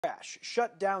Crash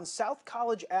shut down South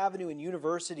College Avenue and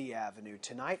University Avenue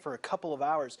tonight for a couple of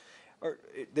hours.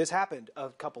 This happened a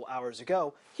couple hours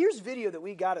ago. Here's video that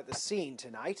we got at the scene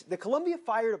tonight. The Columbia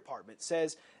Fire Department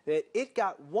says that it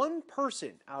got one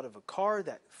person out of a car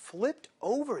that flipped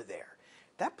over there.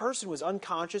 That person was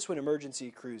unconscious when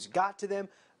emergency crews got to them,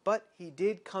 but he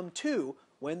did come to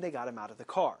when they got him out of the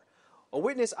car. A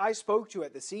witness I spoke to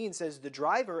at the scene says the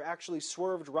driver actually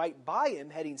swerved right by him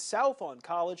heading south on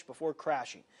College before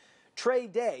crashing. Trey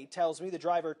Day tells me the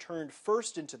driver turned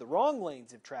first into the wrong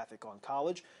lanes of traffic on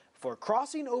College before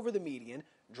crossing over the median,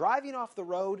 driving off the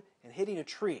road, and hitting a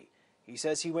tree. He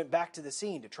says he went back to the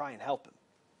scene to try and help him.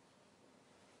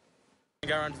 I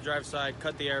got around to the driver's side,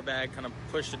 cut the airbag, kind of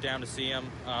pushed it down to see him.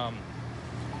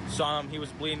 Saw him, he was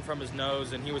bleeding from his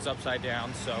nose and he was upside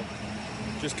down, so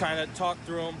just kind of talked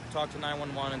through him, talked to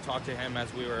 911 and talked to him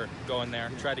as we were going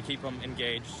there. Tried to keep him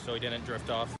engaged so he didn't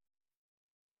drift off.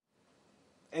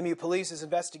 MU Police is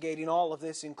investigating all of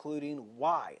this, including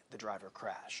why the driver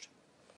crashed.